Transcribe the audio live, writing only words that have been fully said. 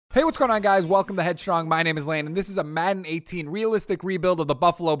Hey, what's going on, guys? Welcome to Headstrong. My name is Lane, and this is a Madden 18 realistic rebuild of the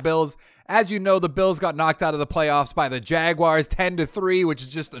Buffalo Bills. As you know, the Bills got knocked out of the playoffs by the Jaguars 10-3, which is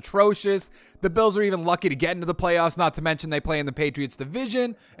just atrocious. The Bills are even lucky to get into the playoffs, not to mention they play in the Patriots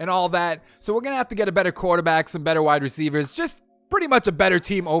division and all that. So we're going to have to get a better quarterback, some better wide receivers, just pretty much a better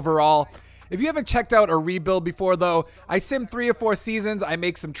team overall. If you haven't checked out a rebuild before, though, I sim 3 or 4 seasons, I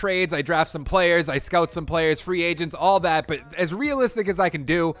make some trades, I draft some players, I scout some players, free agents, all that, but as realistic as I can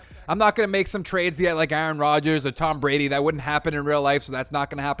do. I'm not going to make some trades yet like Aaron Rodgers or Tom Brady. That wouldn't happen in real life, so that's not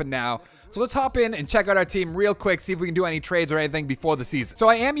going to happen now. So let's hop in and check out our team real quick, see if we can do any trades or anything before the season. So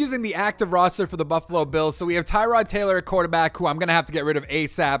I am using the active roster for the Buffalo Bills. So we have Tyrod Taylor at quarterback, who I'm going to have to get rid of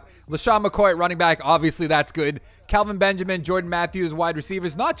ASAP. LaShawn McCoy at running back, obviously that's good. Calvin Benjamin, Jordan Mathis, wide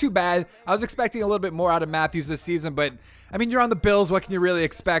receivers, not too bad. I was expecting a little bit more out of Mathis this season, but I mean, you're on the Bills. What can you really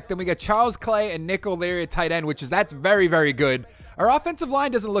expect? Then we got Charles Clay and Nick O'Leary at tight end, that's very, very good. Our offensive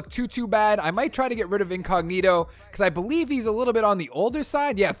line doesn't look too bad. I might try to get rid of Incognito because I believe he's a little bit on the older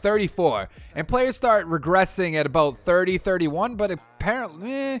side. Yeah, 34. And players start regressing at about 30, 31, but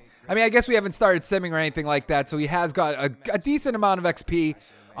apparently, I mean, I guess we haven't started simming or anything like that, so he has got a decent amount of XP.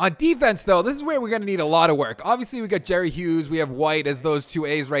 On defense, though, this is where we're going to need a lot of work. Obviously, we got Jerry Hughes. We have White as those two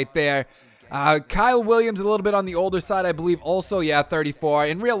A's right there. Kyle Williams a little bit on the older side, I believe also, yeah, 34.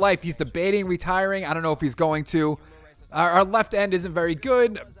 In real life, he's debating retiring. I don't know if he's going to. Our left end isn't very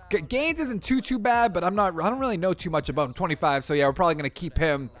good. Gaines isn't too bad, but I don't really know too much about him. 25, so yeah, we're probably going to keep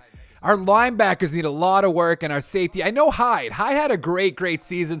him. Our linebackers need a lot of work, and our safety. I know Hyde. Hyde had a great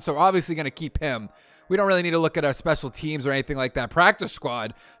season, so we're obviously going to keep him. We don't really need to look at our special teams or anything like that. Practice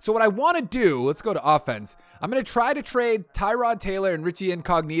squad. So what I want to do, let's go to offense. I'm going to try to trade Tyrod Taylor and Richie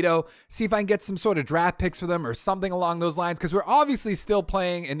Incognito, see if I can get some sort of draft picks for them or something along those lines, because we're obviously still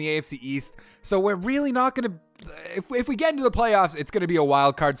playing in the AFC East. So we're really not going to, if we get into the playoffs, it's going to be a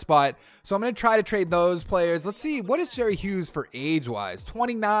wild card spot. So I'm going to try to trade those players. Let's see, what is Jerry Hughes for age-wise?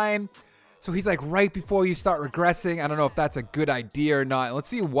 29. So he's like right before you start regressing. I don't know if that's a good idea or not. Let's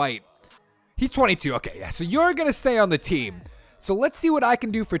see White. He's 22. Okay, yeah. So you're going to stay on the team. So let's see what I can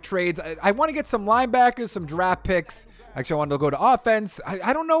do for trades. I want to get some linebackers, some draft picks. Actually, I want to go to offense.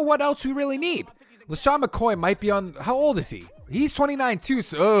 I don't know what else we really need. LaShawn McCoy might be on. How old is he? He's 29 too.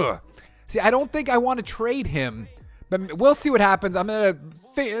 So, see, I don't think I want to trade him. But we'll see what happens. I'm going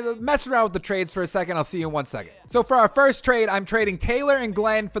to mess around with the trades for a second. I'll see you in 1 second. So for our first trade, I'm trading Taylor and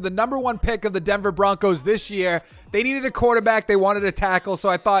Glenn for the #1 pick of the Denver Broncos this year. They needed a quarterback. They wanted a tackle. So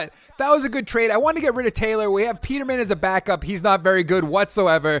I thought that was a good trade. I wanted to get rid of Taylor. We have Peterman as a backup. He's not very good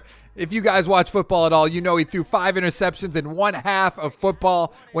whatsoever. If you guys watch football at all, you know he threw 5 interceptions in 1/2 of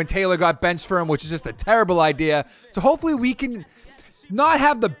football when Taylor got benched for him, which is just a terrible idea. So hopefully we can not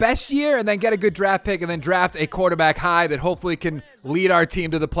have the best year and then get a good draft pick and then draft a quarterback high that hopefully can lead our team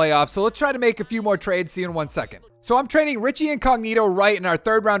to the playoffs. So let's try to make a few more trades. See you in 1 second. So I'm trading Richie Incognito right in our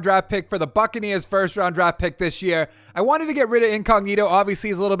 3rd round draft pick for the Buccaneers 1st round draft pick this year. I wanted to get rid of Incognito. Obviously,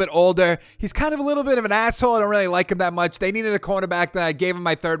 he's a little bit older. He's kind of a little bit of an asshole. I don't really like him that much. They needed a cornerback, then I gave him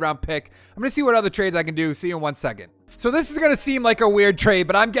my 3rd round pick. I'm going to see what other trades I can do. See you in 1 second. So this is going to seem like a weird trade,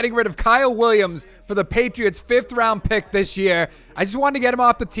 but I'm getting rid of Kyle Williams for the Patriots 5th round pick this year. I just wanted to get him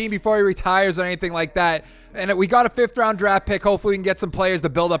off the team before he retires or anything like that. And we got a 5th round draft pick. Hopefully we can get some players to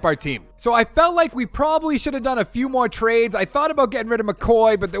build up our team. So I felt like we probably should have done a few more trades. I thought about getting rid of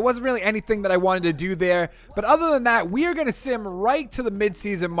McCoy, but there wasn't really anything that I wanted to do there. But other than that, we are going to sim right to the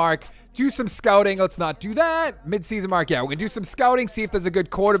midseason mark. Do some scouting. Let's not do that. Midseason mark. Yeah, we're going to do some scouting. See if there's a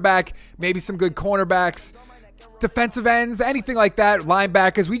good quarterback. Maybe some good cornerbacks. Defensive ends, anything like that,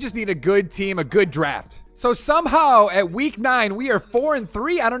 linebackers. We just need a good team, a good draft. So somehow at week 9, we are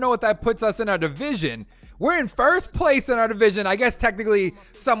 4-3. I don't know what that puts us in our division. We're in 1st place in our division. I guess technically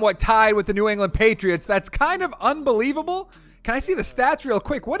somewhat tied with the New England Patriots. That's kind of unbelievable. Can I see the stats real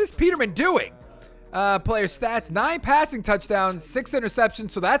quick? What is Peterman doing? Player stats, 9 passing touchdowns, 6 interceptions,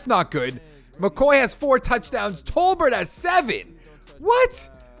 so that's not good. McCoy has 4 touchdowns. Tolbert has 7. What?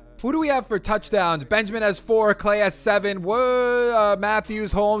 Who do we have for touchdowns? Benjamin has 4. Clay has 7.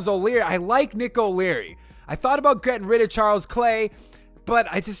 Matthews, Holmes, O'Leary. I like Nick O'Leary. I thought about getting rid of Charles Clay, but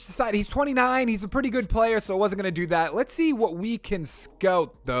I just decided he's 29. He's a pretty good player, so I wasn't going to do that. Let's see what we can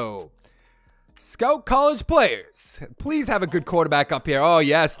scout, though. Scout college players. Please have a good quarterback up here. Oh,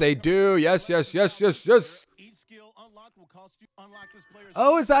 yes, they do. Yes.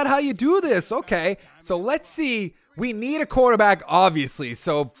 Oh, is that how you do this? Okay, so let's see. We need a quarterback, obviously.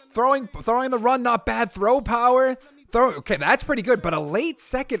 So throwing the run, not bad. Throw power. Okay, that's pretty good. But a late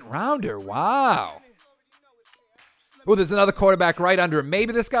 2nd rounder. Wow. Oh, there's another quarterback right under him.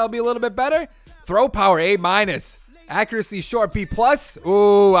 Maybe this guy will be a little bit better. Throw power, A-. Accuracy short, B+.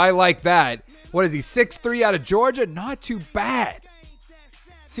 Ooh, I like that. What is he, 6'3" out of Georgia? Not too bad.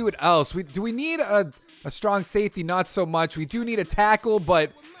 See what else. Do we need a strong safety? Not so much. We do need a tackle,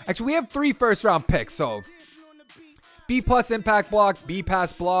 but actually we have 3 first-round picks, so B+ impact block, B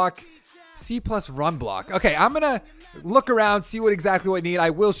pass block, C+ run block. Okay, I'm going to look around, see what exactly what I need. I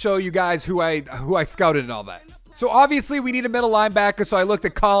will show you guys who I scouted and all that. So obviously we need a middle linebacker, so I looked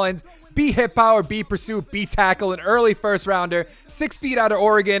at Collins. B hit power, B pursuit, B tackle, an early first rounder, 6 feet out of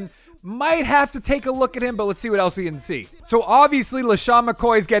Oregon. Might have to take a look at him, but let's see what else we can see. So obviously LaShawn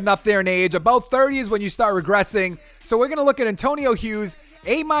McCoy's getting up there in age. About 30 is when you start regressing. So we're going to look at Antonio Hughes,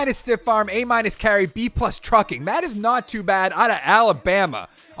 A- stiff arm, A- carry, B+ trucking. That is not too bad out of Alabama.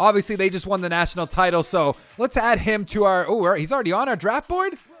 Obviously they just won the national title, so let's add him to our, oh, he's already on our draft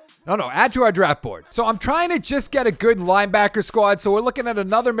board? No, add to our draft board. So I'm trying to just get a good linebacker squad. So we're looking at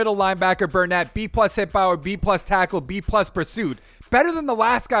another middle linebacker, Burnett, B+ hit power, B+ tackle, B+ pursuit. Better than the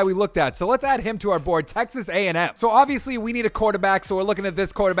last guy we looked at. So let's add him to our board, Texas A&M. So obviously we need a quarterback. So we're looking at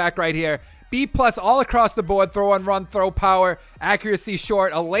this quarterback right here. B+ all across the board, throw and run, throw power, accuracy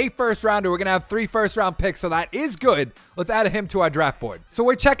short, a late first rounder. We're going to have 3 first-round picks, so that is good. Let's add him to our draft board. So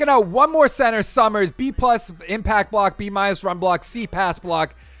we're checking out one more center, Summers, B+ impact block, B- run block, C pass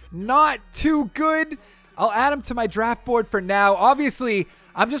block. Not too good. I'll add him to my draft board for now. Obviously,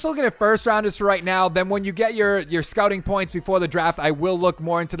 I'm just looking at first rounders for right now. Then when you get your scouting points before the draft, I will look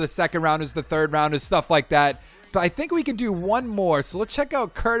more into the second rounders, the third rounders, stuff like that. But I think we can do one more. So let's check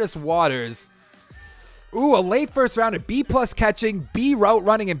out Curtis Waters. Ooh, a late first rounder, B+ catching, B route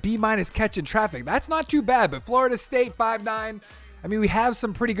running, and B- catching traffic. That's not too bad, but Florida State, 5'9". I mean, we have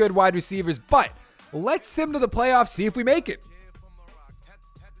some pretty good wide receivers, but let's sim to the playoffs, see if we make it.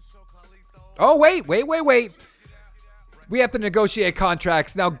 Oh, wait. We have to negotiate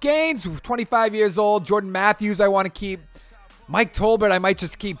contracts. Now, Gaines, 25 years old. Jordan Matthews, I want to keep. Mike Tolbert, I might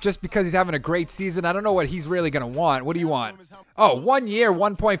just keep just because he's having a great season. I don't know what he's really going to want. What do you want? Oh, 1 year,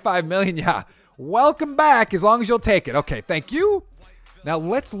 $1.5 million. Yeah. Welcome back, as long as you'll take it. Okay, thank you. Now,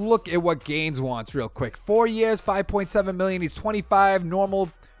 let's look at what Gaines wants real quick. 4 years, $5.7 million. He's 25, normal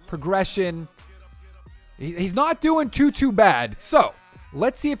progression. He's not doing too bad. So,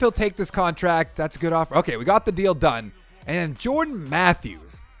 let's see if he'll take this contract. That's a good offer. Okay, we got the deal done. And then Jordan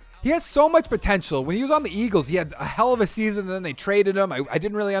Matthews. He has so much potential. When he was on the Eagles, he had a hell of a season, and then they traded him. I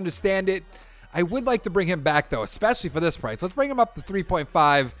didn't really understand it. I would like to bring him back, though, especially for this price. Let's bring him up to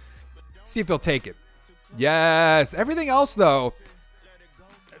 3.5. See if he'll take it. Yes. Everything else, though,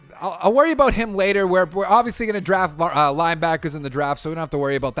 I'll worry about him later. We're obviously going to draft linebackers in the draft, so we don't have to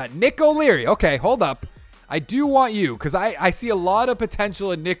worry about that. Nick O'Leary. Okay, hold up. I do want you because I see a lot of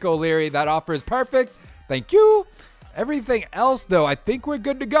potential in Nick O'Leary. That offer is perfect. Thank you. Everything else, though, I think we're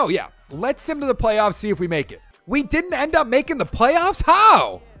good to go. Yeah, let's sim to the playoffs, see if we make it. We didn't end up making the playoffs?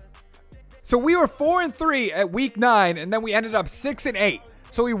 How? So we were 4-3 at week 9, and then we ended up 6-8.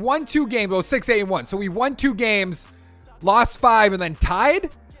 So we won 2 games. Well, 6-8-1. So we won 2 games, lost 5, and then tied?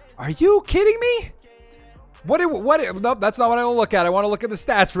 Are you kidding me? What? Nope, that's not what I want to look at. I want to look at the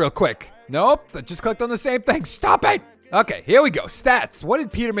stats real quick. Nope, I just clicked on the same thing. Stop it. Okay, here we go. Stats. What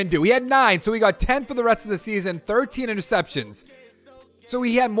did Peterman do? He had 9, so he got 10 for the rest of the season, 13 interceptions. So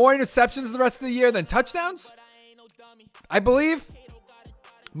he had more interceptions the rest of the year than touchdowns, I believe.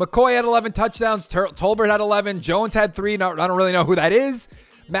 McCoy had 11 touchdowns. Tolbert had 11. Jones had 3. I don't really know who that is.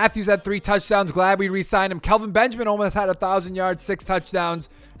 Matthews had 3 touchdowns. Glad we re-signed him. Kelvin Benjamin almost had 1,000 yards, 6 touchdowns.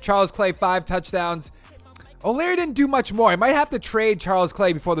 Charles Clay, 5 touchdowns. O'Leary didn't do much more. I might have to trade Charles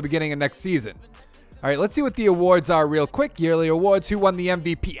Clay before the beginning of next season. All right, let's see what the awards are real quick. Yearly awards. Who won the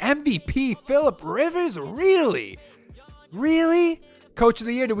MVP? MVP, Phillip Rivers? Really? Really? Coach of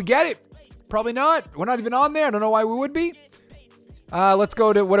the year. Did we get it? Probably not. We're not even on there. I don't know why we would be. Let's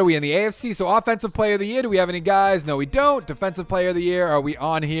go to, what are we in the AFC? So offensive player of the year. Do we have any guys? No, we don't. Defensive player of the year. Are we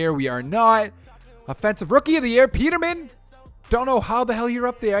on here? We are not. Offensive rookie of the year. Peterman. Don't know how the hell you're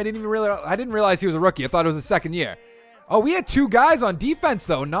up there. I didn't realize he was a rookie. I thought it was his second year. Oh, we had 2 guys on defense,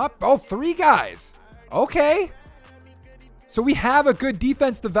 though. 3 guys. Okay. So we have a good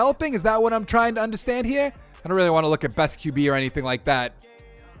defense developing. Is that what I'm trying to understand here? I don't really want to look at best QB or anything like that.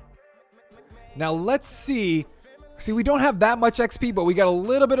 Now let's see. See, we don't have that much XP, but we got a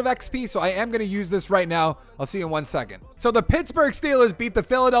little bit of XP, so I am going to use this right now. I'll see you in 1 second. So the Pittsburgh Steelers beat the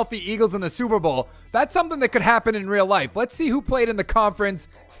Philadelphia Eagles in the Super Bowl. That's something that could happen in real life. Let's see who played in the conference.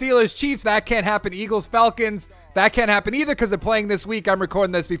 Steelers, Chiefs, that can't happen. Eagles, Falcons, that can't happen either because they're playing this week. I'm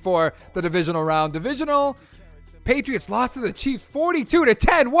recording this before the divisional round. Divisional, Patriots lost to the Chiefs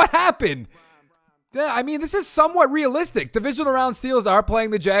 42-10. What happened? I mean, this is somewhat realistic. Divisional round, Steelers are playing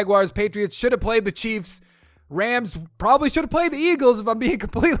the Jaguars. Patriots should have played the Chiefs. Rams probably should have played the Eagles if I'm being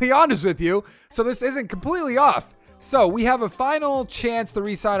completely honest with you. So this isn't completely off. So we have a final chance to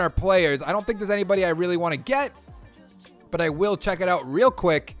re-sign our players. I don't think there's anybody I really want to get, but I will check it out real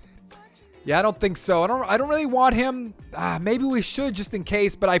quick. Yeah, I don't think so. I don't really want him. Maybe we should just in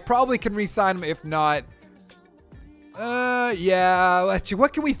case, but I probably can re-sign him if not. Yeah,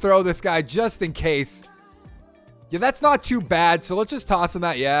 what can we throw this guy just in case? Yeah, that's not too bad. So let's just toss him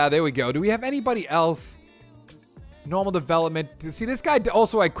that. Yeah, there we go. Do we have anybody else? Normal development. See, this guy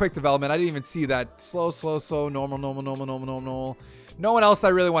also had quick development. I didn't even see that. Slow, normal. No one else I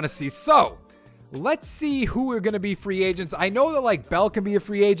really want to see. So let's see who are going to be free agents. I know that like Bell can be a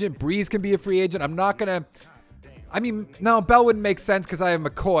free agent. Breeze can be a free agent. I'm not going to. I mean, no, Bell wouldn't make sense because I have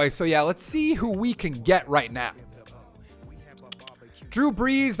McCoy. So yeah, let's see who we can get right now. Drew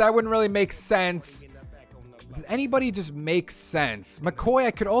Brees, that wouldn't really make sense. Does anybody just make sense? McCoy,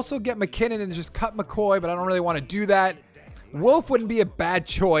 I could also get McKinnon and just cut McCoy, but I don't really want to do that. Wolf wouldn't be a bad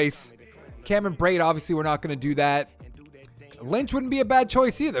choice. Cameron Braid, obviously, we're not going to do that. Lynch wouldn't be a bad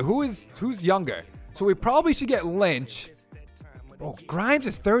choice either. Who's younger? So we probably should get Lynch. Oh, Grimes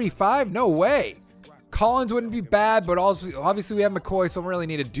is 35? No way. Collins wouldn't be bad, but also obviously we have McCoy, so I don't really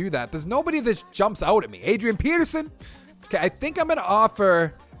need to do that. There's nobody that jumps out at me. Adrian Peterson. Okay, I think I'm going to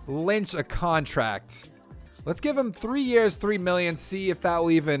offer Lynch a contract. Let's give him 3 years, $3 million. See if that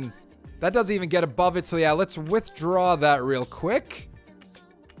will even, that doesn't even get above it. So yeah, let's withdraw that real quick.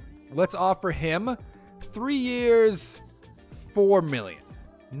 Let's offer him 3 years, $4 million.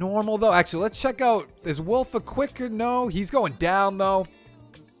 Normal though. Actually, let's check out, is Wolf a quicker? No, he's going down though.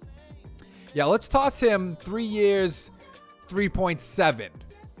 Yeah, let's toss him 3 years, 3.7.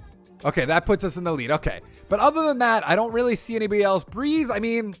 Okay, that puts us in the lead. Okay. But other than that, I don't really see anybody else. Breeze, I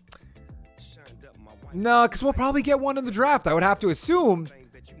mean, no, because we'll probably get one in the draft, I would have to assume.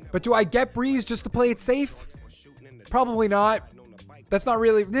 But do I get Breeze just to play it safe? Probably not. That's not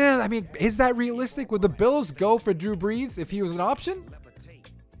really, I mean, is that realistic? Would the Bills go for Drew Brees if he was an option?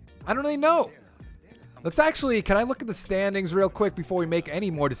 I don't really know. Let's actually, can I look at the standings real quick before we make any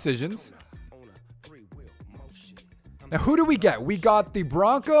more decisions? Now, who do we get? We got the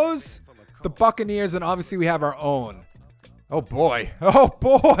Broncos, the Buccaneers, and obviously we have our own. Oh, boy. Oh,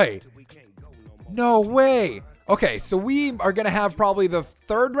 boy. No way. Okay, so we are going to have probably the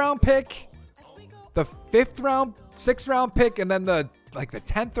 3rd round pick, the 5th round, 6th round pick, and then the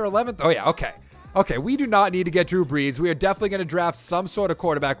 10th or 11th. Oh, yeah, okay. Okay, we do not need to get Drew Brees. We are definitely going to draft some sort of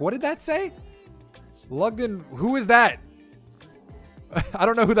quarterback. What did that say? Lugden, who is that? I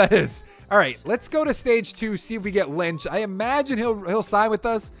don't know who that is. All right, let's go to stage 2, see if we get Lynch. I imagine he'll sign with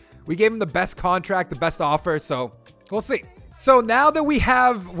us. We gave him the best contract, the best offer, so we'll see. So now that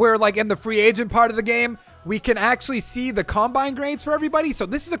we're like in the free agent part of the game, we can actually see the combine grades for everybody. So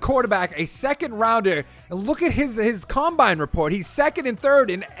this is a quarterback, a 2nd rounder, and look at his combine report. He's 2nd and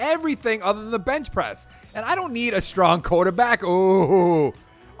 3rd in everything other than the bench press. And I don't need a strong quarterback. Ooh,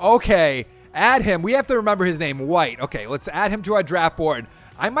 okay. Add him. We have to remember his name, White. Okay, let's add him to our draft board.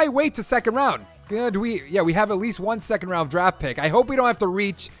 I might wait to 2nd round. Yeah, we have at least 1 2nd round draft pick. I hope we don't have to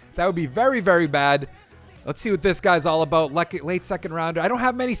reach. That would be very, very bad. Let's see what this guy's all about. Late 2nd rounder. I don't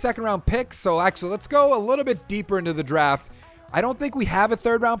have many 2nd round picks, so actually let's go a little bit deeper into the draft. I don't think we have a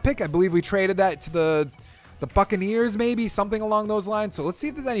 3rd round pick. I believe we traded that to the Buccaneers, maybe, something along those lines. So let's see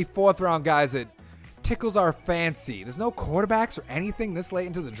if there's any 4th round guys that tickles our fancy. There's no quarterbacks or anything this late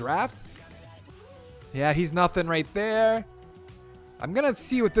into the draft. Yeah, he's nothing right there. I'm going to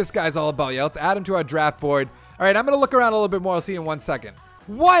see what this guy's all about. Yeah, let's add him to our draft board. All right, I'm going to look around a little bit more. I'll see you in 1 second.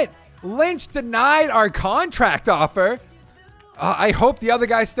 What? Lynch denied our contract offer. I hope the other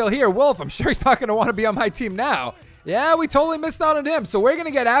guy's still here. Wolf, I'm sure he's not going to want to be on my team now. Yeah, we totally missed out on him, so we're going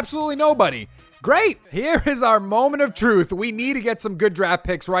to get absolutely nobody. Great. Here is our moment of truth. We need to get some good draft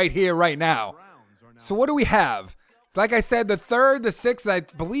picks right here, right now. So what do we have? Like I said, the 3rd, the 6th, I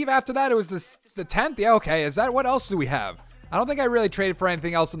believe after that it was the 10th. Yeah, okay. Is that what else do we have? I don't think I really traded for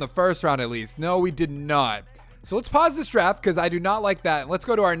anything else in the 1st round at least. No, we did not. So let's pause this draft because I do not like that. Let's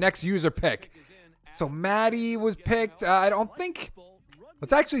go to our next user pick. So Maddie was picked. I don't think.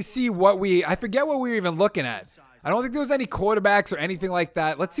 Let's actually see what I forget what we were even looking at. I don't think there was any quarterbacks or anything like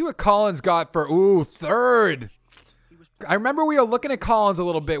that. Let's see what Collins got for, 3rd. I remember we were looking at Collins a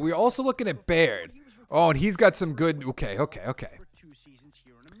little bit. We were also looking at Baird. Oh, and he's got some good. Okay.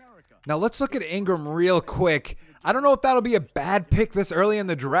 Now let's look at Ingram real quick. I don't know if that'll be a bad pick this early in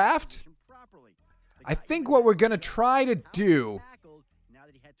the draft. I think what we're going to try to do,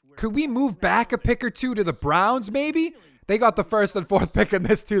 could we move back a pick or two to the Browns maybe? They got the 1st and 4th pick in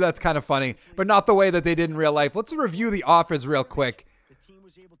this too. That's kind of funny, but not the way that they did in real life. Let's review the offers real quick.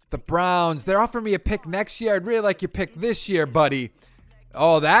 The Browns. They're offering me a pick next year. I'd really like your pick this year, buddy.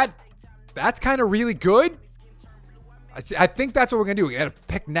 Oh, that's kind of really good. I think that's what we're going to do. We got to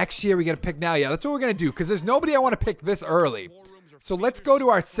pick next year. We got to pick now. Yeah, that's what we're going to do because there's nobody I want to pick this early. So let's go to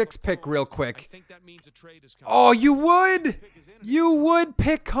our 6th pick real quick. Oh, you would? You would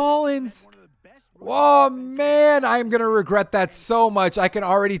pick Collins. Oh, man. I'm going to regret that so much. I can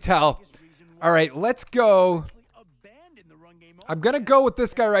already tell. All right, let's go. I'm going to go with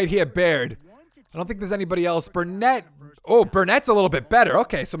this guy right here, Baird. I don't think there's anybody else. Burnett. Oh, Burnett's a little bit better.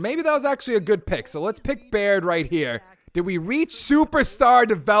 Okay, so maybe that was actually a good pick. So let's pick Baird right here. Did we reach superstar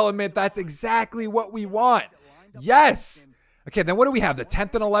development? That's exactly what we want. Yes. Okay, then what do we have? The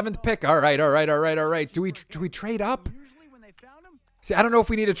 10th and 11th pick? All right. Do we trade up? See, I don't know if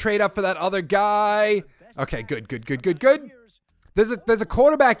we need to trade up for that other guy. Okay, good. There's a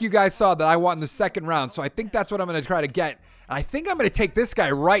quarterback you guys saw that I want in the 2nd round, so I think that's what I'm going to try to get. I think I'm going to take this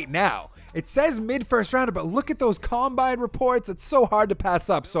guy right now. It says mid-first rounder, but look at those combine reports. It's so hard to pass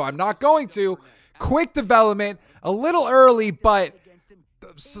up, so I'm not going to. Quick development, a little early, but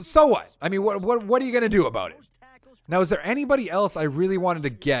so what? I mean, what are you going to do about it? Now, is there anybody else I really wanted to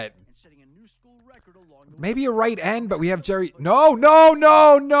get? Maybe a right end, but we have Jerry. No.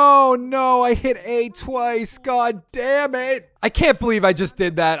 I hit A twice. God damn it. I can't believe I just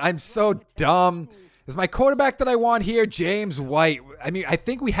did that. I'm so dumb. Is my quarterback that I want here James White? I mean, I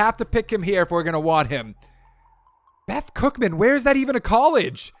think we have to pick him here if we're going to want him. Beth Cookman, where's that even a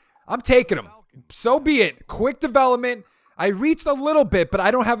college? I'm taking him. So be it. Quick development. I reached a little bit, but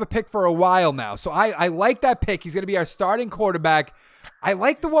I don't have a pick for a while now. So I like that pick. He's going to be our starting quarterback. I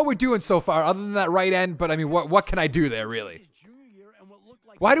like what we're doing so far, other than that right end. But, I mean, what can I do there, really?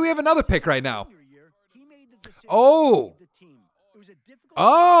 Why do we have another pick right now? Oh.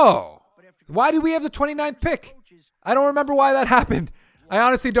 Why do we have the 29th pick? I don't remember why that happened. I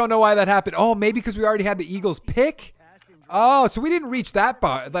honestly don't know why that happened. Oh, maybe because we already had the Eagles pick? Oh, so we didn't reach that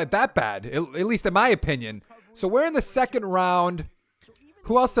bad, at least in my opinion. So we're in the 2nd round.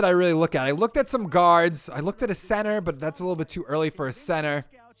 Who else did I really look at? I looked at some guards. I looked at a center, but that's a little bit too early for a center.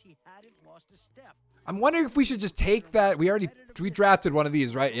 I'm wondering if we should just take that. We drafted one of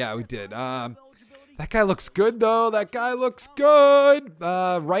these, right? Yeah, we did. That guy looks good, though. That guy looks good.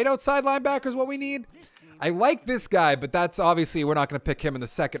 Right outside linebacker is what we need. I like this guy, but that's obviously we're not going to pick him in the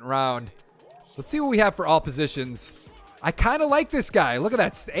 2nd round. Let's see what we have for all positions. I kind of like this guy. Look at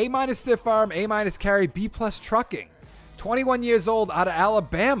that. A- stiff arm, A- carry, B+ trucking. 21 years old out of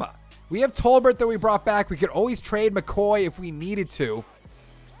Alabama. We have Tolbert that we brought back. We could always trade McCoy if we needed to.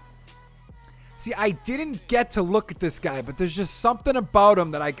 See, I didn't get to look at this guy, but there's just something about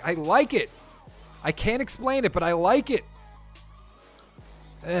him that I like it. I can't explain it, but I like it.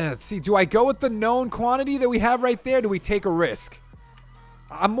 Let's see. Do I go with the known quantity that we have right there? Do we take a risk?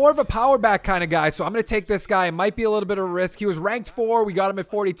 I'm more of a power back kind of guy, so I'm going to take this guy. It might be a little bit of a risk. He was ranked 4. We got him at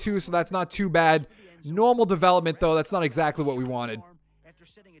 42, so that's not too bad. Normal development, though. That's not exactly what we wanted.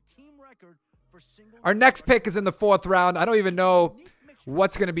 Our next pick is in the 4th round. I don't even know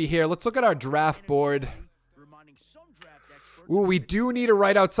what's going to be here. Let's look at our draft board. Ooh, we do need a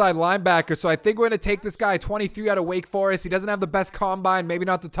right outside linebacker, so I think we're going to take this guy, 23 out of Wake Forest. He doesn't have the best combine, maybe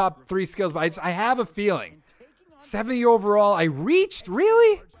not the top 3 skills, but I have a feeling. 70 overall. I reached?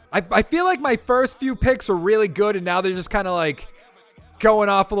 Really? I feel like my first few picks were really good, and now they're just kind of like going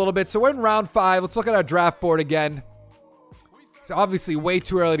off a little bit. So we're in round 5. Let's look at our draft board again. So obviously way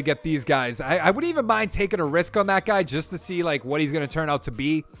too early to get these guys. I wouldn't even mind taking a risk on that guy just to see like what he's going to turn out to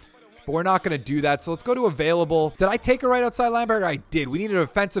be. But we're not going to do that. So let's go to available. Did I take a right outside linebacker? I did. We needed an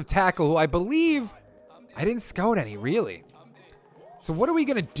offensive tackle who I believe I didn't scout any, really. So what are we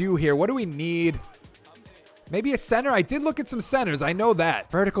going to do here? What do we need? Maybe a center. I did look at some centers. I know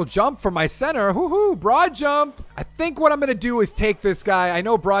that. Vertical jump for my center. Woohoo! Broad jump. I think what I'm going to do is take this guy. I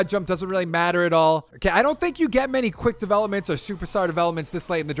know broad jump doesn't really matter at all. Okay, I don't think you get many quick developments or superstar developments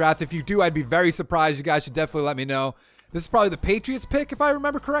this late in the draft. If you do, I'd be very surprised. You guys should definitely let me know. This is probably the Patriots pick, if I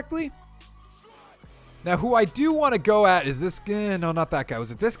remember correctly. Now, who I do want to go at is this guy. No, not that guy.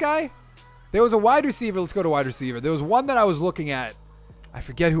 Was it this guy? There was a wide receiver. Let's go to wide receiver. There was one that I was looking at. I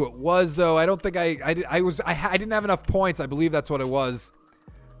forget who it was, though. I don't think I didn't have enough points. I believe that's what it was.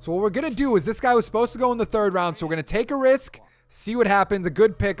 So what we're going to do is this guy was supposed to go in the 3rd round. So we're going to take a risk, see what happens. A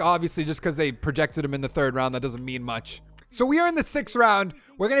good pick, obviously, just because they projected him in the 3rd round. That doesn't mean much. So we are in the 6th round.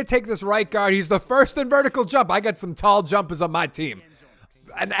 We're going to take this right guard. He's the first in vertical jump. I got some tall jumpers on my team.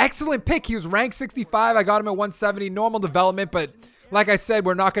 An excellent pick. He was ranked 65. I got him at 170. Normal development. But like I said,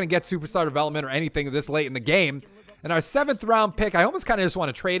 we're not going to get superstar development or anything this late in the game. And our 7th round pick, I almost kind of just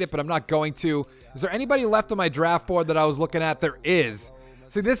want to trade it, but I'm not going to. Is there anybody left on my draft board that I was looking at? There is.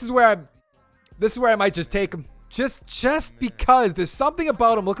 See, this is where I might just take him. Just because there's something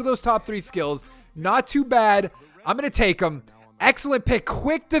about him. Look at those top 3 skills. Not too bad. I'm going to take him. Excellent pick.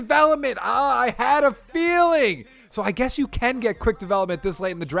 Quick development. I had a feeling. So I guess you can get quick development this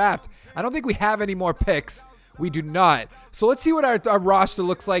late in the draft. I don't think we have any more picks. We do not. So let's see what our roster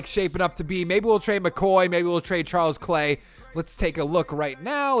looks like shaping up to be. Maybe we'll trade McCoy. Maybe we'll trade Charles Clay. Let's take a look right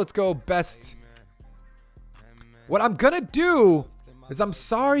now. Let's go best. What I'm going to do is, I'm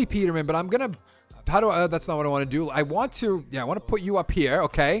sorry, Peterman, but I'm going to, that's not what I want to do. I want to put you up here,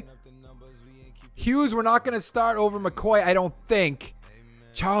 okay? Hughes, we're not going to start over McCoy, I don't think.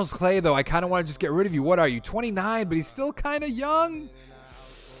 Charles Clay, though, I kind of want to just get rid of you. What are you, 29, but he's still kind of young?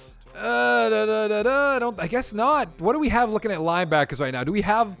 I guess not. What do we have looking at linebackers right now? Do we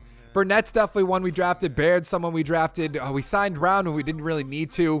have Burnett's definitely one we drafted. Baird's someone we drafted. We signed Brown when we didn't really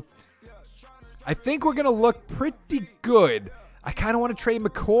need to. I think we're going to look pretty good. I kind of want to trade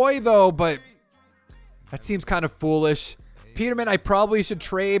McCoy, though, but that seems kind of foolish. Peterman, I probably should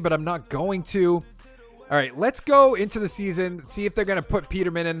trade, but I'm not going to. All right, let's go into the season, see if they're going to put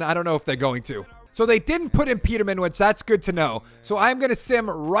Peterman in. I don't know if they're going to. So they didn't put in Peterman, which that's good to know. So I'm going to sim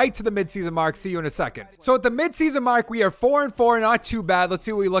right to the midseason mark. See you in a second. So at the midseason mark, we are 4-4, not too bad. Let's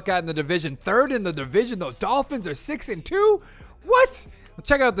see what we look at in the division. Third in the division, though. Dolphins are 6-2. What? Let's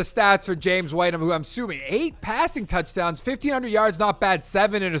check out the stats for James White, who I'm assuming 8 passing touchdowns, 1,500 yards, not bad.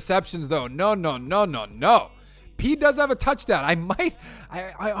 7 interceptions, though. No. Pete does have a touchdown.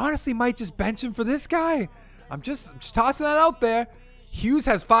 I honestly might just bench him for this guy. I'm just tossing that out there. Hughes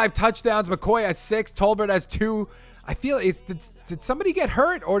has 5 touchdowns. McCoy has 6. Tolbert has 2. I feel did somebody get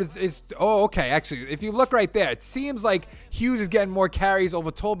hurt, or oh, okay. Actually, if you look right there, it seems like Hughes is getting more carries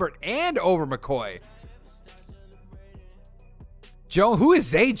over Tolbert and over McCoy. Who is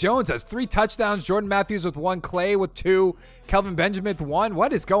Zay Jones? Has 3 touchdowns. Jordan Mathis with 1. Clay with 2. Kelvin Benjamin with 1.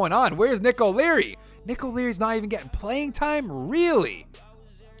 What is going on? Where's Nick O'Leary? Nick O'Leary's not even getting playing time? Really?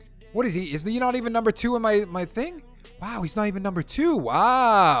 What is he? Is he not even number 2 in my thing? Wow, he's not even number 2.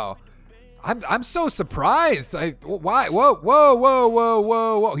 Wow. I'm so surprised. Why?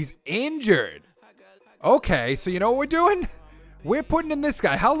 Whoa. He's injured. Okay, so you know what we're doing? We're putting in this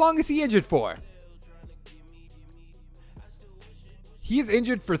guy. How long is he injured for? He's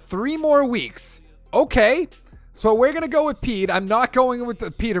injured for 3 more weeks. Okay. So we're going to go with Pete. I'm not going with the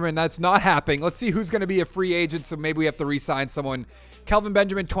Peterman. That's not happening. Let's see who's going to be a free agent. So maybe we have to re-sign someone. Kelvin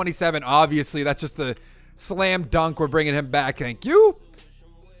Benjamin, 27. Obviously, that's just the slam dunk. We're bringing him back. Thank you.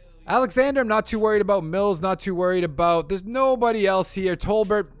 Alexander, I'm not too worried about. Mills, not too worried about. There's nobody else here.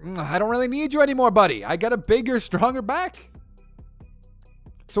 Tolbert, I don't really need you anymore, buddy. I got a bigger, stronger back.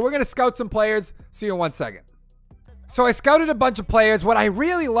 So we're going to scout some players. See you in 1 second. So I scouted a bunch of players. What I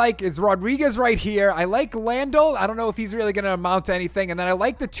really like is Rodriguez right here. I like Landell. I don't know if he's really going to amount to anything. And then I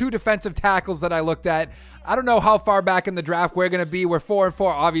like the 2 defensive tackles that I looked at. I don't know how far back in the draft we're going to be. We're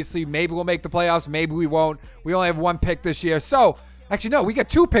 4-4. Obviously, maybe we'll make the playoffs. Maybe we won't. We only have 1 pick this year. So, actually, no, we got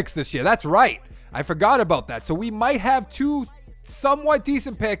 2 picks this year. That's right. I forgot about that. So we might have 2 somewhat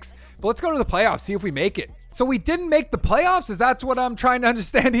decent picks. But let's go to the playoffs, see if we make it. So we didn't make the playoffs? Is that what I'm trying to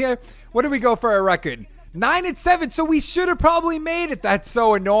understand here? What did we go for a record? 9-7, so we should have probably made it. That's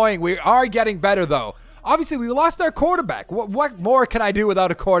so annoying. We are getting better, though. Obviously, we lost our quarterback. What more can I do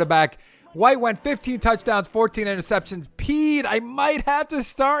without a quarterback? White went 15 touchdowns, 14 interceptions. Pete, I might have to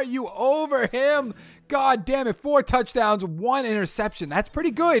start you over him. God damn it. 4 touchdowns, 1 interception. That's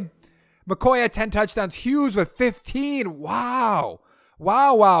pretty good. McCoy had 10 touchdowns. Hughes with 15. Wow.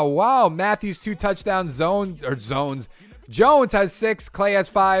 Matthews, 2 touchdowns. Zones. Jones has 6. Clay has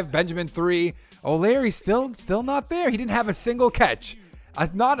 5. Benjamin 3. O'Leary's still not there. He didn't have a single catch.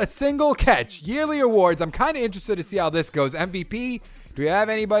 Not a single catch. Yearly awards. I'm kind of interested to see how this goes. MVP. Do we have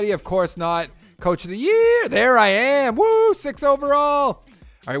anybody? Of course not. Coach of the year. There I am. Woo! 6 overall. All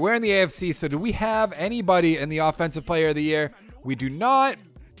right, we're in the AFC. So do we have anybody in the offensive player of the year? We do not.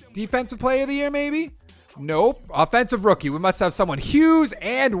 Defensive player of the year, maybe? Nope. Offensive rookie. We must have someone. Hughes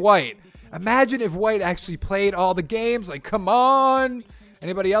and White. Imagine if White actually played all the games. Like, come on.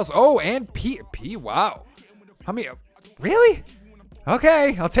 Anybody else? Oh, and P. Wow. How many? Really?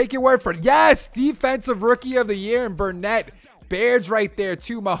 Okay, I'll take your word for it. Yes, defensive rookie of the year and Burnett. Baird's right there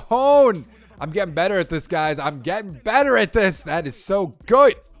too. Mahone. I'm getting better at this, guys. I'm getting better at this. That is so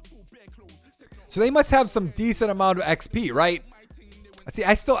good. So they must have some decent amount of XP, right? See,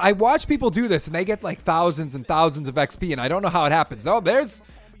 I watch people do this and they get like thousands and thousands of XP and I don't know how it happens. Oh, there's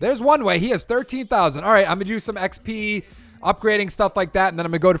one way. He has 13,000. All right, I'm going to do some XP, upgrading stuff like that, and then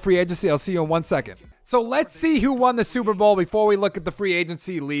I'm going to go to free agency. I'll see you in 1 second. So let's see who won the Super Bowl before we look at the free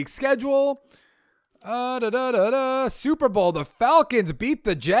agency league schedule. Super Bowl. The Falcons beat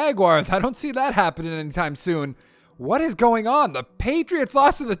the Jaguars. I don't see that happening anytime soon. What is going on? The Patriots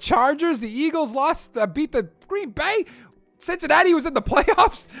lost to the Chargers. The Eagles beat the Green Bay. Cincinnati was in the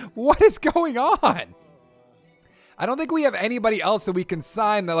playoffs. What is going on? I don't think we have anybody else that we can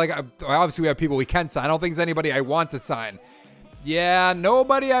sign. That, like, obviously we have people we can sign. I don't think there's anybody I want to sign. Yeah,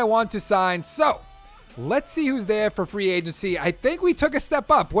 nobody I want to sign. So let's see who's there for free agency. I think we took a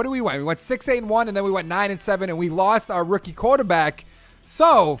step up. What do we went? We went 6-8-1, and then we went 9-7, and we lost our rookie quarterback.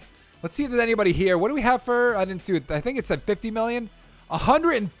 So let's see if there's anybody here. What do we have for? I didn't see it. I think it said 50 million.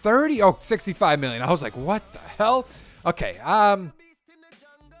 130. Oh, 65 million. I was like, what the hell? Okay. I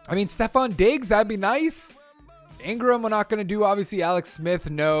mean, Stephon Diggs, that'd be nice. Ingram, we're not going to do. Obviously, Alex Smith,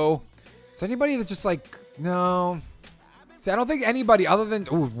 no. So anybody that just like, no. See, I don't think anybody other than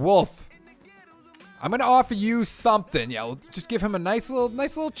Wolf. I'm going to offer you something. Yeah, we'll just give him a nice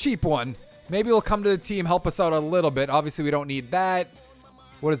little cheap one. Maybe he'll come to the team, help us out a little bit. Obviously, we don't need that.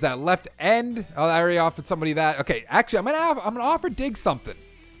 What is that? Left end? Oh, I already offered somebody that. Okay, actually, I'm gonna offer Diggs something.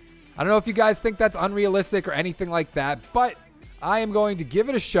 I don't know if you guys think that's unrealistic or anything like that, but I am going to give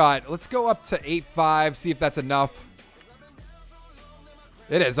it a shot. Let's go up to 8.5, see if that's enough.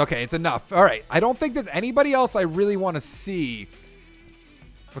 It is. Okay, it's enough. All right. I don't think there's anybody else I really want to see.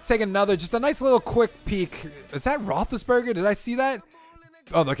 Let's take another, just a nice little quick peek. Is that Roethlisberger? Did I see that?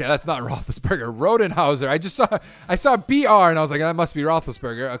 Oh, okay, that's not Roethlisberger. Rodenhauser. I saw BR, and I was like, that must be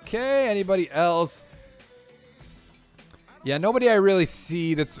Roethlisberger. Okay, anybody else? Yeah, nobody I really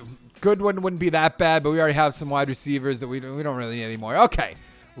see that's good one wouldn't be that bad, but we already have some wide receivers that we don't really need anymore. Okay,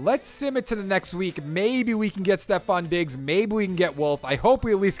 let's sim it to the next week. Maybe we can get Stephon Diggs. Maybe we can get Wolf. I hope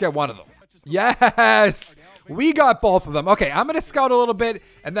we at least get one of them. Yes, we got both of them. Okay, I'm going to scout a little bit,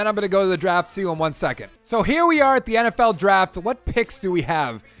 and then I'm going to go to the draft. See you in 1 second. So here we are at the NFL draft. What picks do we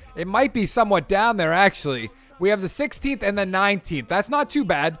have? It might be somewhat down there, actually. We have the 16th and the 19th. That's not too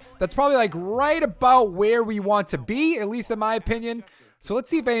bad. That's probably like right about where we want to be, at least in my opinion. So let's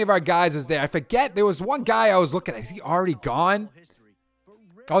see if any of our guys is there. I forget. There was one guy I was looking at. Is he already gone?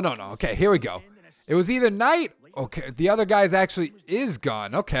 Oh, no. Okay, here we go. It was either Knight. Okay, the other guy's actually is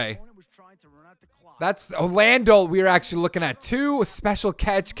gone. Okay. That's Orlando. We were actually looking at too. A special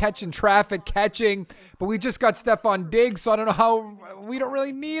catching traffic, catching. But we just got Stephon Diggs, so I don't know how. We don't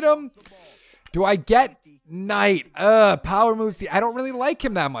really need him. Do I get Knight? Power moves. See, I don't really like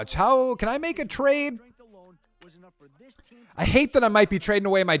him that much. How can I make a trade? I hate that I might be trading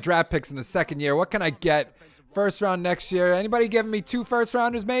away my draft picks in the second year. What can I get? First round next year. Anybody giving me 2 first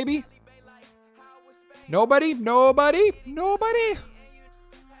rounders maybe? Nobody? Nobody? Nobody?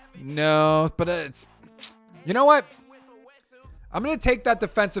 No, but it's, you know what? I'm going to take that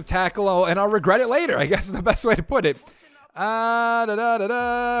defensive tackle and I'll regret it later, I guess is the best way to put it. Where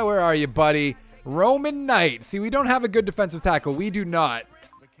are you, buddy? Roman Knight. See, we don't have a good defensive tackle. We do not.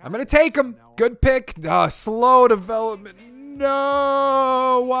 I'm going to take him. Good pick. Slow development.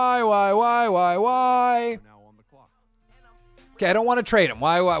 No. Why? Okay, I don't want to trade him.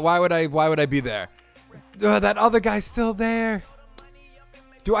 Why would I be there? That other guy's still there.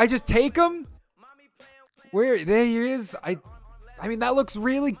 Do I just take him? There he is. I mean, that looks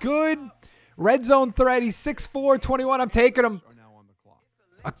really good. Red zone threat. He's 6'4", 21. I'm taking him.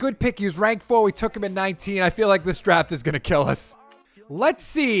 A good pick. He was ranked 4. We took him at 19. I feel like this draft is going to kill us. Let's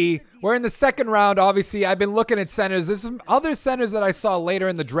see. We're in the second round. Obviously, I've been looking at centers. There's some other centers that I saw later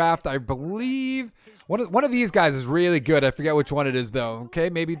in the draft. I believe one of these guys is really good. I forget which one it is, though. Okay,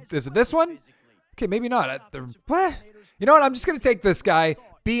 maybe. Is it this one? Okay, maybe not. What? You know what? I'm just going to take this guy.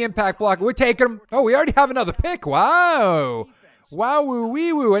 B impact block. We're taking him. Oh, we already have another pick. Wow. Wow, woo,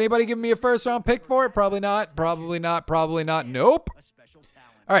 wee, woo. Anybody give me a first round pick for it? Probably not. Probably not. Probably not. Nope.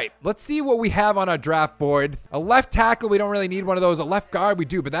 All right, let's see what we have on our draft board. A left tackle. We don't really need one of those. A left guard, we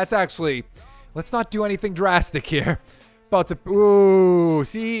do, but that's actually, let's not do anything drastic here. About to, ooh,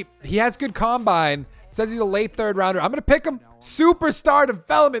 see, he has good combine. It says he's a late third rounder. I'm going to pick him. Superstar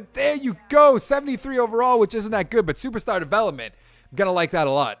development. There you go. 73 overall, which isn't that good, but superstar development. I'm going to like that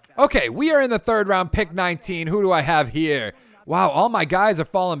a lot. Okay, we are in the third round, pick 19. Who do I have here? Wow, all my guys are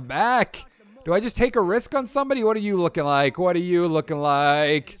falling back. Do I just take a risk on somebody? What are you looking like? What are you looking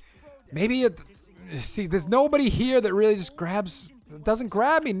like? Maybe, see, there's nobody here that really just doesn't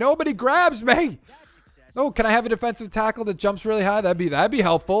grab me. Nobody grabs me. Oh, can I have a defensive tackle that jumps really high? That'd be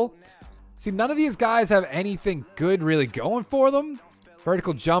helpfpful. See, none of these guys have anything good really going for them.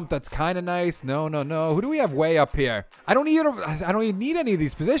 Vertical jump, that's kind of nice. No. Who do we have way up here? I don't even need any of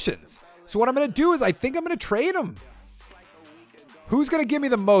these positions. So what I'm going to do is I think I'm going to trade them. Who's going to give me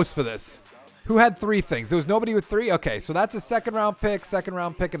the most for this? Who had 3 things? There was nobody with 3? Okay, so that's a second round pick,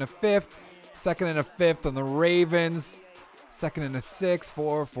 and a 5th. Second and a fifth on the Ravens. Second and a 6.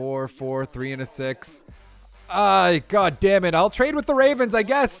 4, 4, 4, 3 and a 6. God damn it. I'll trade with the Ravens, I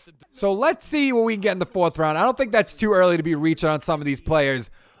guess. So let's see what we can get in the 4th round. I don't think that's too early to be reaching on some of these players.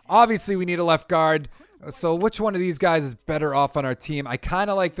 Obviously, we need a left guard. So which one of these guys is better off on our team? I kind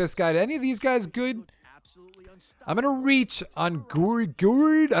of like this guy. Any of these guys good? I'm going to reach on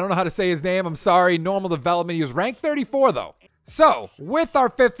Gurd. I don't know how to say his name. I'm sorry. Normal development. He was ranked 34, though. So with our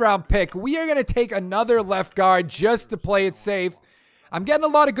 5th round pick, we are going to take another left guard just to play it safe. I'm getting a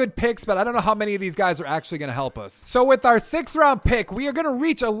lot of good picks, but I don't know how many of these guys are actually going to help us. So with our 6th round pick, we are going to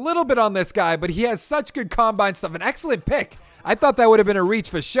reach a little bit on this guy, but he has such good combine stuff. An excellent pick. I thought that would have been a reach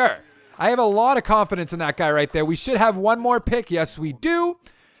for sure. I have a lot of confidence in that guy right there. We should have one more pick. Yes, we do.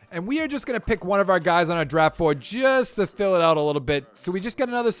 And we are just going to pick one of our guys on our draft board just to fill it out a little bit. So we just get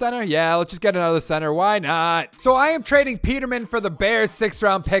another center? Yeah, let's just get another center. Why not? So I am trading Peterman for the Bears 6th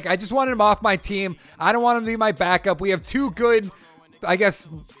round pick. I just wanted him off my team. I don't want him to be my backup. We have 2 good, I guess,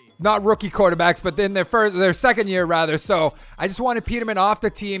 not rookie quarterbacks, but then their second year rather. So I just wanted Peterman off the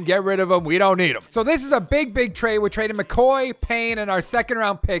team. Get rid of him. We don't need him. So this is a big, big trade. We're trading McCoy, Payne, and our 2nd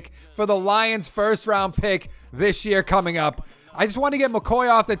round pick for the Lions 1st round pick this year coming up. I just want to get McCoy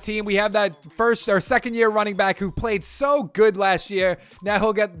off the team. We have that 1st or 2nd year running back who played so good last year. Now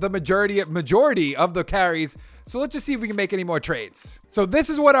he'll get the majority of the carries. So let's just see if we can make any more trades. So this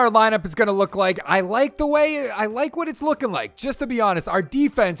is what our lineup is going to look like. I like what it's looking like. Just to be honest, our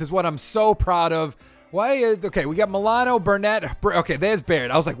defense is what I'm so proud of. Okay, we got Milano, Burnett. Okay, there's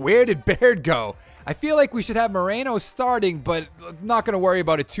Baird. I was like, where did Baird go? I feel like we should have Moreno starting, but not going to worry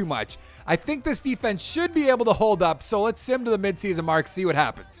about it too much. I think this defense should be able to hold up, so let's sim to the midseason mark, see what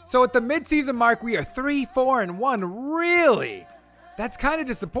happens. So at the midseason mark, we are 3-4-1. Really? That's kind of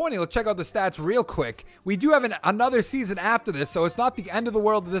disappointing. Let's check out the stats real quick. We do have another season after this, so it's not the end of the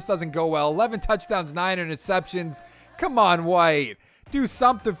world that this doesn't go well. 11 touchdowns, 9 interceptions. Come on, White. Do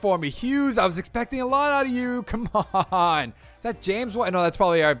something for me. Hughes, I was expecting a lot out of you. Come on. Is that James White? No, that's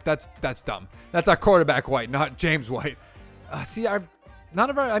probably that's dumb. That's our quarterback White, not James White. I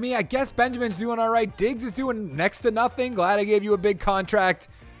guess Benjamin's doing all right. Diggs is doing next to nothing. Glad I gave you a big contract.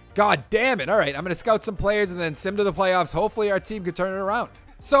 God damn it. All right, I'm going to scout some players and then sim to the playoffs. Hopefully our team can turn it around.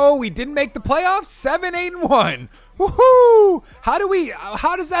 So we didn't make the playoffs. 7-8-1. Woohoo!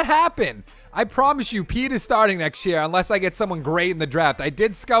 How does that happen? I promise you, Pete is starting next year unless I get someone great in the draft. I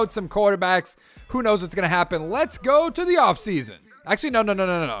did scout some quarterbacks. Who knows what's going to happen? Let's go to the offseason. Actually,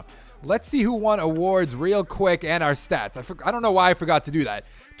 no. Let's see who won awards real quick and our stats. I don't know why I forgot to do that.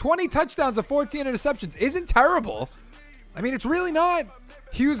 20 touchdowns and 14 interceptions isn't terrible. I mean, it's really not.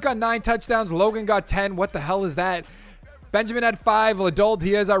 Hughes got 9 touchdowns. Logan got 10. What the hell is that? Benjamin had 5. Ladold,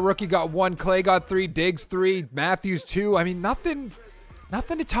 he is our rookie, got 1. Clay got 3. Diggs 3. Matthews 2. I mean, nothing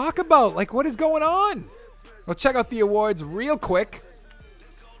to talk about. Like, what is going on? We'll check out the awards real quick.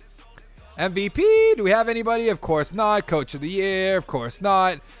 MVP, do we have anybody? Of course not. Coach of the year, of course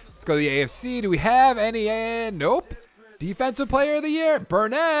not. Let's go to the AFC. Do we have any? Nope. Defensive player of the year,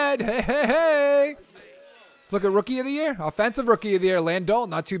 Burnett. Hey. Let's look at rookie of the year. Offensive rookie of the year, Landol.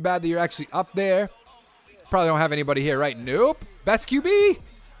 Not too bad that you're actually up there. Probably don't have anybody here, right? Nope. Best QB?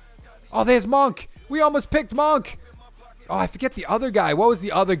 Oh, there's Monk. We almost picked Monk. Oh, I forget the other guy. What was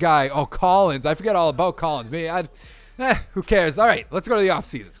the other guy? Oh, Collins. I forget all about Collins. Who cares? All right, let's go to the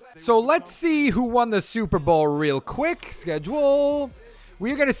offseason. So let's see who won the Super Bowl real quick. Schedule.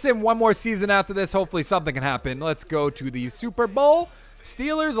 We're going to sim one more season after this. Hopefully something can happen. Let's go to the Super Bowl.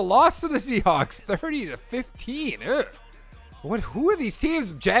 Steelers lost to the Seahawks 30-15. Ugh. Who are these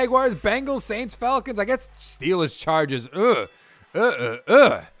teams? Jaguars, Bengals, Saints, Falcons. I guess Steelers, Chargers. All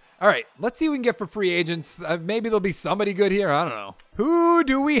right, let's see what we can get for free agents. Maybe there'll be somebody good here. I don't know. Who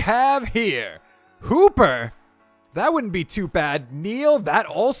do we have here? Hooper. That wouldn't be too bad. Neal, that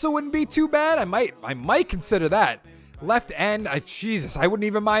also wouldn't be too bad. I might consider that. Left end, Jesus, I wouldn't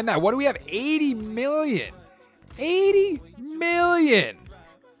even mind that. What do we have? 80 million. 80 million.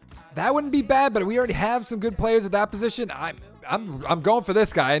 That wouldn't be bad, but we already have some good players at that position. I'm going for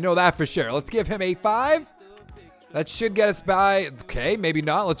this guy. I know that for sure. Let's give him 8.5. That should get us by. Okay, maybe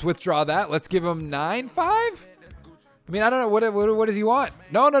not. Let's withdraw that. Let's give him 9.5. I mean, I don't know. What does he want?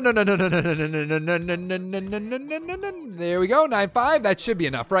 No. There we go. 9.5. That should be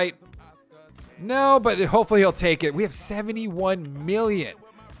enough, right? No, but hopefully he'll take it. We have 71 million.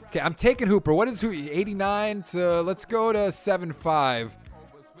 Okay, I'm taking Hooper. What is 89? So let's go to 7.5.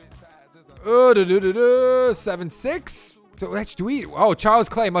 7.6. So actually, Charles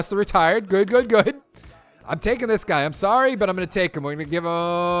Clay must have retired. Good. I'm taking this guy. I'm sorry, but I'm gonna take him. We're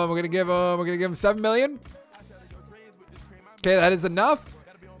gonna give him 7 million. Okay, that is enough.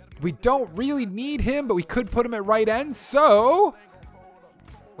 We don't really need him, but we could put him at right end. So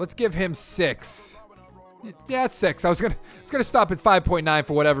let's give him 6. Yeah, it's 6. I was gonna stop at 5.9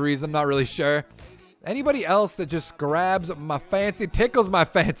 for whatever reason. I'm not really sure. Anybody else that just grabs my fancy, tickles my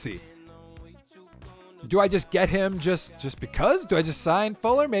fancy? Do I just get him just because? Do I just sign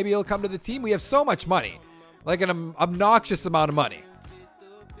Fuller? Maybe he'll come to the team. We have so much money, like an obnoxious amount of money.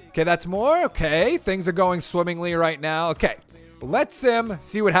 Okay, that's more. Okay, things are going swimmingly right now. Okay, let's sim,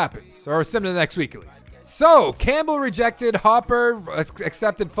 see what happens, or sim to the next week at least. So Campbell rejected, Hopper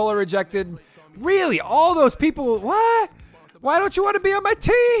accepted, Fuller rejected. Really, all those people? What? Why don't you want to be on my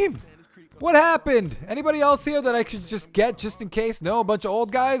team? What happened? Anybody else here that I could just get just in case? No, a bunch of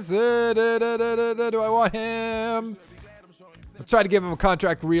old guys. Do I want him? I'll try to give him a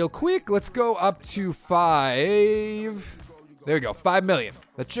contract real quick. Let's go up to 5. There we go, 5 million.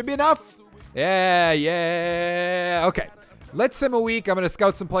 That should be enough. Yeah. Okay, let's sim a week. I'm going to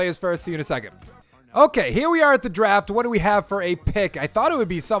scout some players first. See you in a second. Okay, here we are at the draft. What do we have for a pick? I thought it would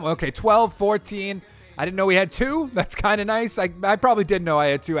be someone. Okay, 12, 14. I didn't know we had 2. That's kind of nice. I probably did know I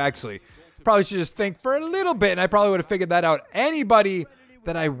had 2, actually. Probably should just think for a little bit, and I probably would have figured that out. Anybody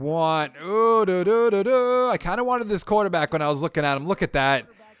that I want. I kind of wanted this quarterback when I was looking at him. Look at that.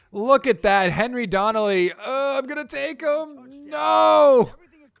 Look at that. Henry Donnelly. I'm going to take him. No.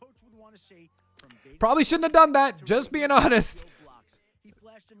 Probably shouldn't have done that. Just being honest.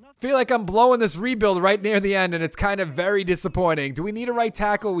 Feel like I'm blowing this rebuild right near the end, and it's kind of very disappointing. Do we need a right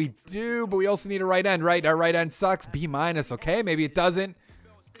tackle? We do, but we also need a right end, right? Our right end sucks. B-. Okay, maybe it doesn't.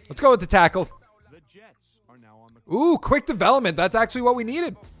 Let's go with the tackle. Ooh, quick development. That's actually what we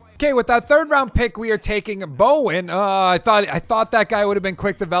needed. Okay, with that 3rd round pick, we are taking Bowen. I thought that guy would have been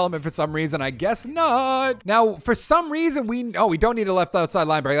quick development for some reason. I guess not. Now, for some reason, we don't need a left outside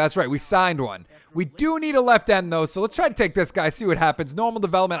linebacker. That's right. We signed one. We do need a left end, though, so let's try to take this guy, see what happens. Normal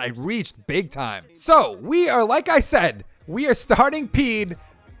development, I reached big time. So, we are, like I said, we are starting Pede,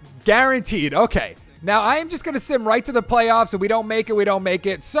 guaranteed. Okay, now I am just going to sim right to the playoffs. If we don't make it, we don't make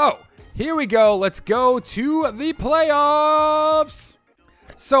it. So, here we go. Let's go to the playoffs.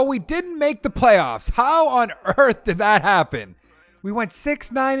 So, we didn't make the playoffs. How on earth did that happen? We went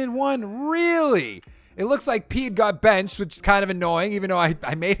 6-9-1. Really? It looks like Pete got benched, which is kind of annoying, even though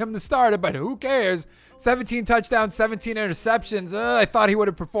I made him the starter, but who cares? 17 touchdowns, 17 interceptions. I thought he would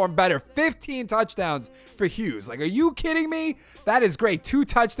have performed better. 15 touchdowns for Hughes. Like, are you kidding me? That is great. 2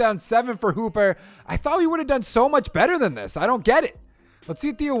 touchdowns, 7 for Hooper. I thought we would have done so much better than this. I don't get it. Let's see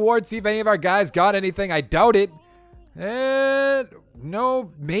at the awards, see if any of our guys got anything. I doubt it.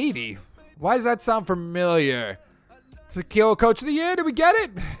 No, maybe. Why does that sound familiar? Sakil, Coach of the Year. Did we get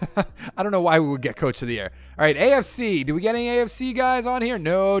it? I don't know why we would get Coach of the Year. All right, AFC. Do we get any AFC guys on here?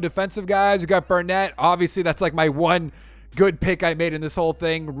 No. Defensive guys. We got Burnett. Obviously, that's like my one good pick I made in this whole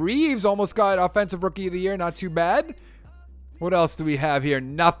thing. Reeves almost got Offensive Rookie of the Year. Not too bad. What else do we have here?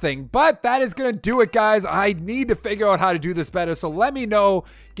 Nothing. But that is going to do it, guys. I need to figure out how to do this better. So let me know.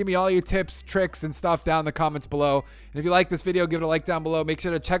 Give me all your tips, tricks, and stuff down in the comments below. And if you like this video, give it a like down below. Make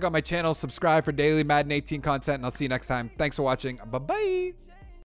sure to check out my channel. Subscribe for daily Madden 18 content. And I'll see you next time. Thanks for watching. Bye-bye.